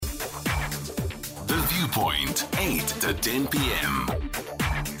Viewpoint, 8 to 10 p.m.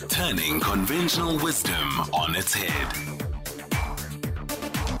 Turning conventional wisdom on its head.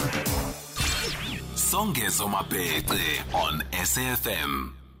 Songezo Mapete on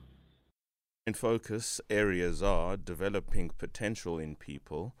SAFM. In focus areas are developing potential in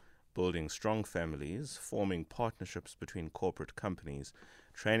people, building strong families, forming partnerships between corporate companies,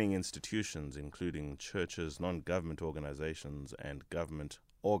 training institutions including churches, non-government organizations and government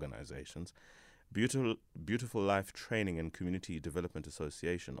organizations. Beautiful Life Training and Community Development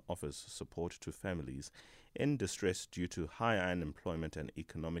Association offers support to families in distress due to high unemployment and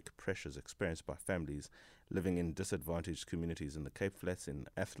economic pressures experienced by families living in disadvantaged communities in the Cape Flats, in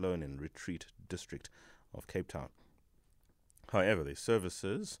Athlone and Retreat district of Cape Town. However, the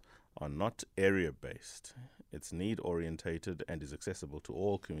services are not area-based. It's need-orientated and is accessible to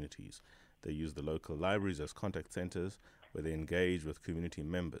all communities. They use the local libraries as contact centers where they engage with community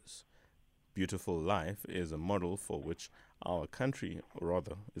members. Beautiful Life is a model for which our country, or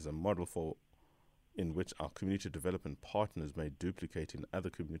rather, is a model for in which our community development partners may duplicate in other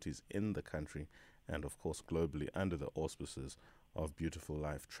communities in the country and, of course, globally under the auspices of Beautiful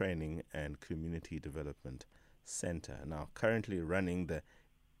Life Training and Community Development Center. Now, currently running the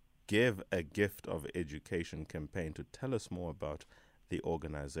Give a Gift of Education campaign. To tell us more about the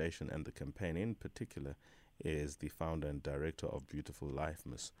organization and the campaign in particular is the founder and director of Beautiful Life,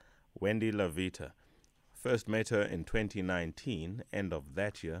 Miss Wendy La Vita. First met her in 2019, end of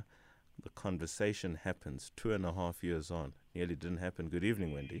that year. The conversation happens 2.5 years on. Nearly didn't happen. Good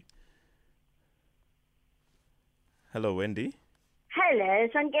evening, Wendy. Hello, Wendy. Hello,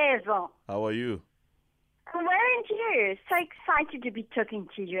 Songezo. How are you? Well, and you? So excited to be talking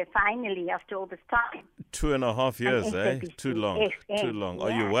to you finally after all this time. 2.5 years, eh? SABC. Too long. FM. Too long. Are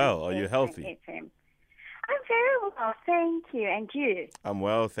Yeah, you well? Are you healthy? FM. I'm very well, thank you. And you? I'm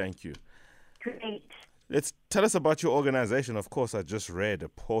well, thank you. Great. Let's tell us about your organization. Of course, I just read a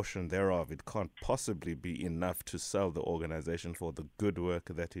portion thereof. It can't possibly be enough to sell the organization for the good work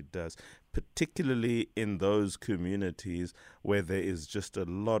that it does, particularly in those communities where there is just a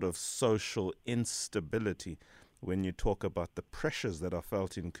lot of social instability. When you talk about the pressures that are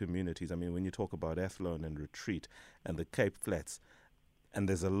felt in communities, I mean, when you talk about Athlone and Retreat and the Cape Flats, and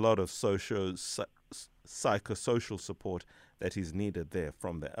there's a lot of psychosocial support that is needed there,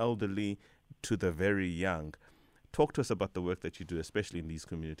 from the elderly to the very young. Talk to us about the work that you do, especially in these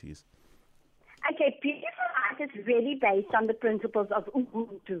communities. Okay, Beautiful Life is really based on the principles of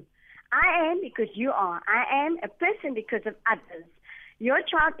Ubuntu. I am because you are. I am a person because of others. Your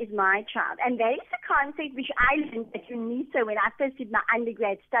child is my child. And that is the concept which I learned at UNISA when I first did my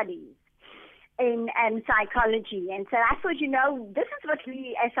undergrad studies in psychology. And so I thought, this is what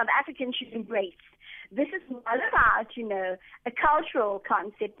we as South Africans should embrace. This is not about, a cultural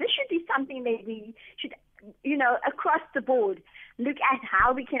concept. This should be something that we should, across the board, look at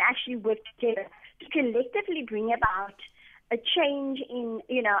how we can actually work together to collectively bring about a change in,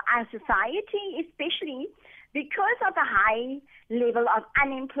 our society, especially because of the high level of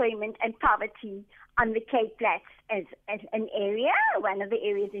unemployment and poverty on the Cape Flats as an area, one of the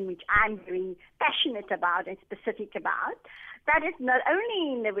areas in which I'm very passionate about and specific about. That is not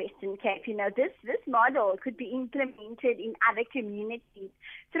only in the Western Cape, this model could be implemented in other communities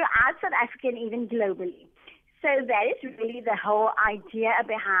throughout South Africa and even globally. So that is really the whole idea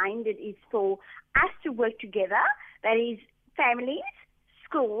behind it, is for us to work together. That is families,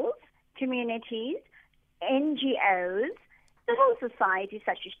 schools, communities, NGOs, civil society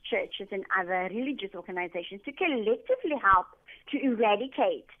such as churches and other religious organizations to collectively help to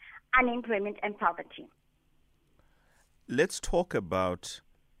eradicate unemployment and poverty. Let's talk about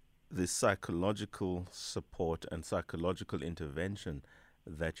the psychological support and psychological intervention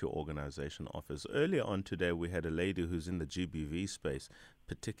that your organization offers. Earlier on today, we had a lady who's in the GBV space,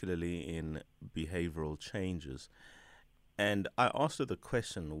 particularly in behavioral changes. And I asked her the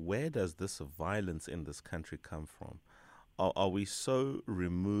question, where does this violence in this country come from? Are we so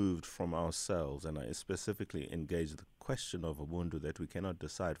removed from ourselves, and I specifically engage the question of Ubuntu, that we cannot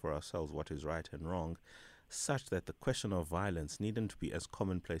decide for ourselves what is right and wrong, such that the question of violence needn't be as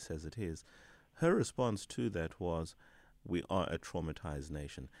commonplace as it is? Her response to that was, we are a traumatized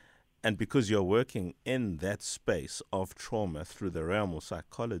nation. And because you're working in that space of trauma through the realm of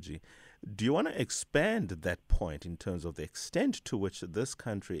psychology, do you want to expand that point in terms of the extent to which this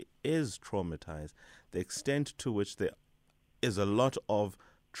country is traumatized, the extent to which there is a lot of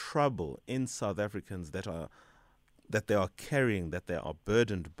trouble in South Africans that they are carrying, that they are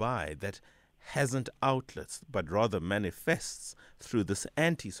burdened by, that hasn't outlets, but rather manifests through this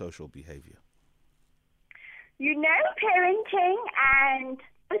antisocial behavior? Parenting and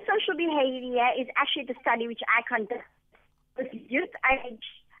social behavior is actually the study which I conduct with youth age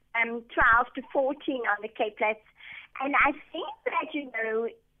 12 to 14 on the Cape Flats. And I think that,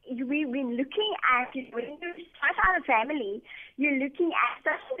 we've been looking at, when you start out a family, you're looking at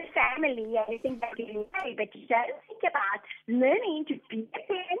such the family and you think that you're married, but you don't think about learning to be a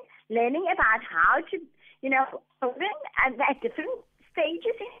parent, learning about how to, children at different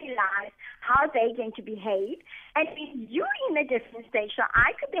stages in their lives, how they're going to behave. And if you're in a different stage, so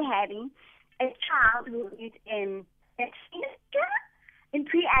I could be having a child who is in a teenager, in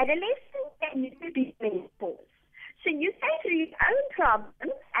pre-adolescence, and you could be menopause. So you go through your own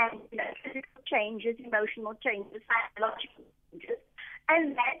problems and physical changes, emotional changes, psychological changes,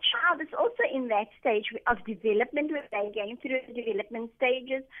 and that child is also in that stage of development where they're going through the development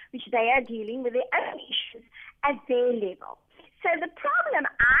stages, which they are dealing with their own issues at their level. So the problem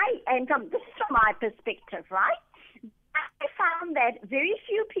this is from my perspective, right? I found that very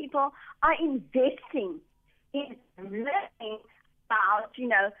few people are investing in learning about,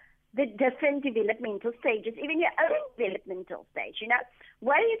 the different developmental stages, even your own developmental stage.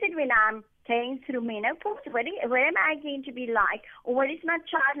 What is it when I'm going through menopause? What am I going to be like? Or what is my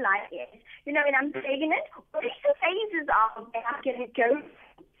child like? When I'm pregnant, what is the phases of that I'm going to go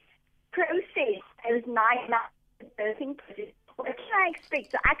process those 9 months of birthing process? What can I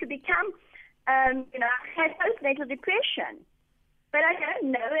expect? So I could become, have postnatal depression. But I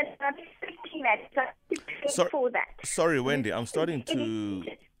don't know, and I'm expecting that. So I'm prepared for that. Sorry, Wendy, I'm starting to...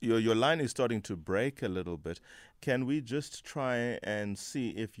 Your line is starting to break a little bit. Can we just try and see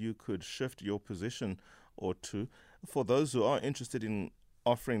if you could shift your position or two? For those who are interested in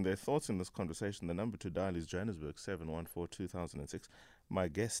offering their thoughts in this conversation, the number to dial is Johannesburg 714-2006. My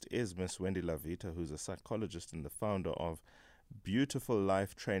guest is Miss Wendy La Vita, who's a psychologist and the founder of Beautiful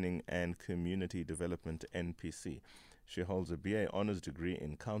Life Training and Community Development, NPC. She holds a BA Honours degree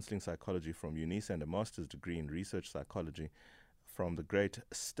in Counseling Psychology from UNISA and a Master's degree in Research Psychology from the great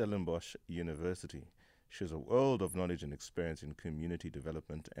Stellenbosch University. She has a world of knowledge and experience in community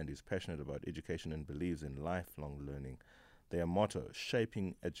development and is passionate about education and believes in lifelong learning. Their motto,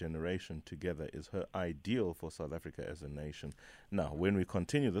 shaping a generation together, is her ideal for South Africa as a nation. Now, when we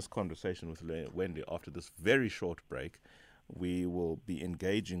continue this conversation with Wendy after this very short break, we will be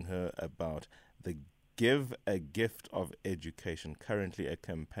engaging her about the Give a Gift of Education, currently a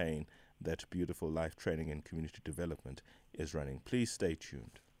campaign that Beautiful Life Training and Community Development is running. Please stay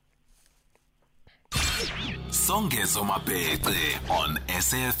tuned. Songezo Mapete on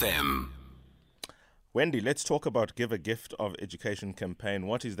SAFM. Wendy, let's talk about Give a Gift of Education campaign.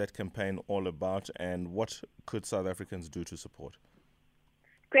 What is that campaign all about and what could South Africans do to support?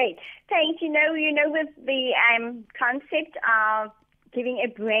 Great. Thanks. With the concept of giving a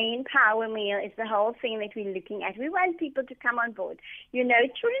brain power meal is the whole thing that we're looking at. We want people to come on board.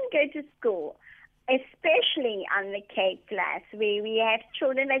 Children go to school, especially on the Cape Flats, where we have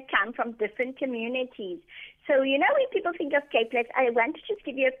children that come from different communities. So, when people think of Cape Flats, I want to just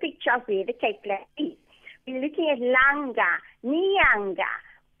give you a picture of where the Cape Flats is. We're looking at Langa, Nyanga,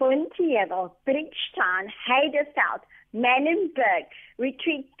 Bonteheuwel, Bridgetown, Heidelberg, Manenberg,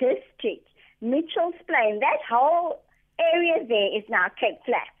 Retreat District, Mitchell's Plain. That whole area there is now Cape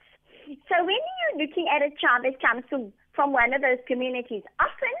Flats. So when you're looking at a child that comes from one of those communities,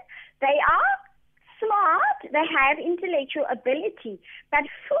 often they are smart, they have intellectual ability, but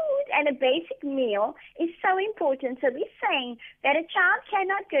food and a basic meal is so important. So we're saying that a child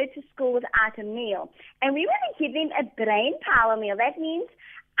cannot go to school without a meal. And we want to give them a brain power meal. That means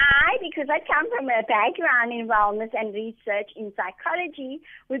because I come from a background in wellness and research in psychology,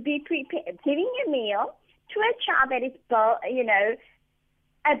 would be giving a meal to a child that is,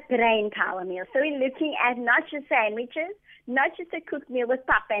 a brain power meal. So we're looking at not just sandwiches, not just a cooked meal with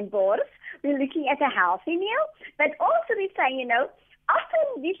pap and bors. We're looking at a healthy meal, but also we're saying,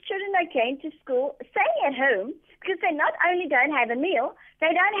 often these children are going to school, staying at home, because they not only don't have a meal,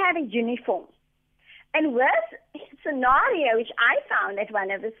 they don't have a uniform. And worst scenario, which I found at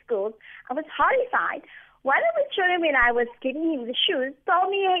one of the schools, I was horrified. One of the children, when I was giving him the shoes,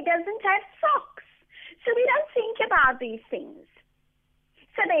 told me he doesn't have socks. So we don't think about these things.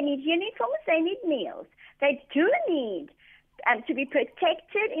 So they need uniforms, they need meals. They do need to be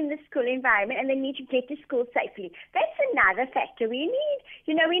protected in the school environment, and they need to get to school safely. That's another factor. We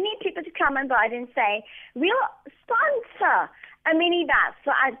need people to come on board and say, we'll sponsor a minibus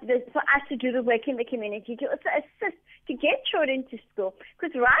for us to do the work in the community, to also assist to get children to school.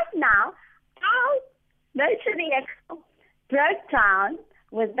 Because right now, our motor vehicle broke down,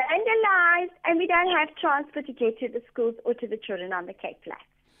 was vandalized, and we don't have transport to get to the schools or to the children on the Cape Flats.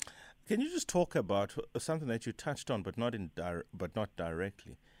 Can you just talk about something that you touched on, but not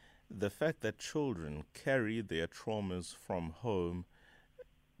directly? The fact that children carry their traumas from home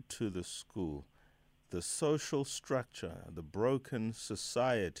to the school, the social structure, the broken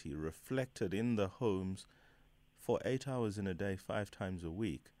society reflected in the homes for 8 hours in a day, 5 times a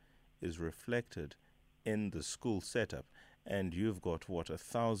week, is reflected in the school setup. And you've got,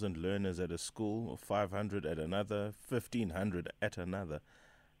 1,000 learners at a school, or 500 at another, 1,500 at another.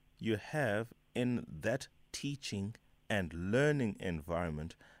 You have, in that teaching and learning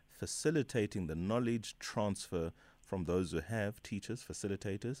environment, facilitating the knowledge transfer from those who have, teachers,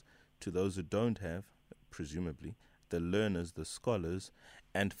 facilitators, to those who don't have, presumably, the learners, the scholars,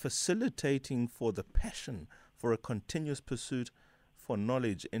 and facilitating for the passion for a continuous pursuit for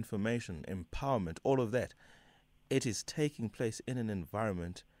knowledge, information, empowerment, all of that. It is taking place in an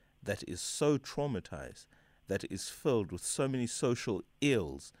environment that is so traumatized, that is filled with so many social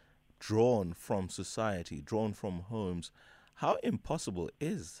ills drawn from society, drawn from homes. How impossible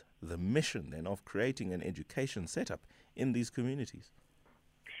is the mission then of creating an education setup in these communities?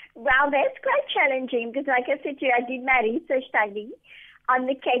 Well, that's quite challenging because, like I said to you, I did my research study on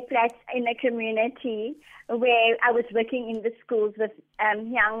the Cape Flats in a community where I was working in the schools with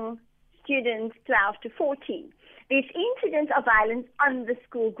young students 12 to 14. There's incidents of violence on the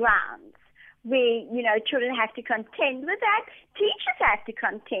school grounds where, children have to contend with that, teachers have to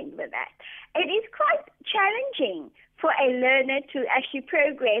contend with that. It is quite challenging for a learner to actually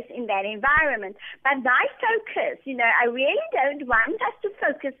progress in that environment. But my focus, I really don't want us to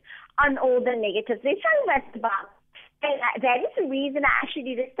focus on all the negatives. There's so much about, and that is the reason I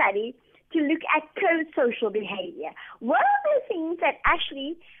actually did a study to look at pro-social behavior. What are the things that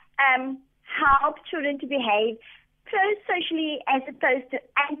actually help children to behave pro-socially as opposed to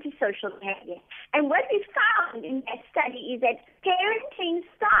antisocial behavior? And what we found in that study is that parenting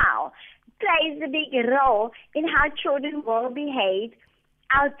style plays a big role in how children will behave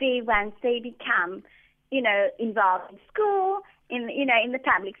out there once they become, involved in school, in the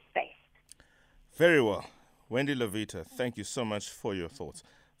public space. Very well. Wendy La Vita, thank you so much for your thoughts.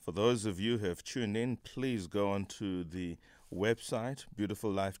 For those of you who have tuned in, please go on to the website,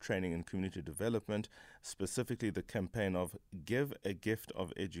 Beautiful Life Training and Community Development, specifically the campaign of Give a Gift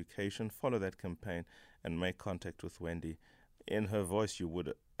of Education. Follow that campaign and make contact with Wendy. In her voice, you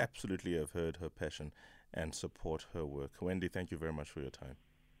would absolutely have heard her passion and support her work. Wendy, thank you very much for your time.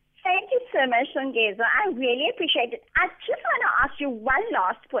 Thank you so much, Songezo. I really appreciate it. I just want to ask you one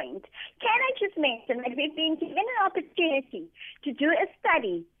last point. Can I just mention that we've been given an opportunity to do a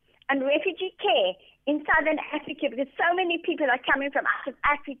study on refugee care in Southern Africa because so many people are coming from out of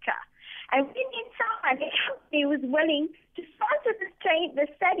Africa. And we need someone, a company who's willing to sponsor the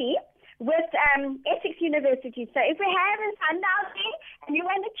study with Essex University. So if we have a fund out there and you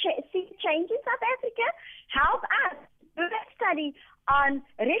want to see change in South Africa, help us do a study on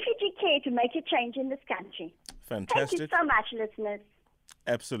refugee care to make a change in this country. Fantastic. Thank you so much, listeners.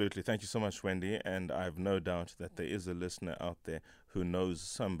 Absolutely. Thank you so much, Wendy. And I have no doubt that there is a listener out there who knows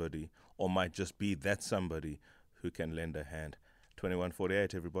somebody or might just be that somebody who can lend a hand.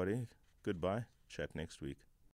 2148, everybody. Goodbye. Chat next week.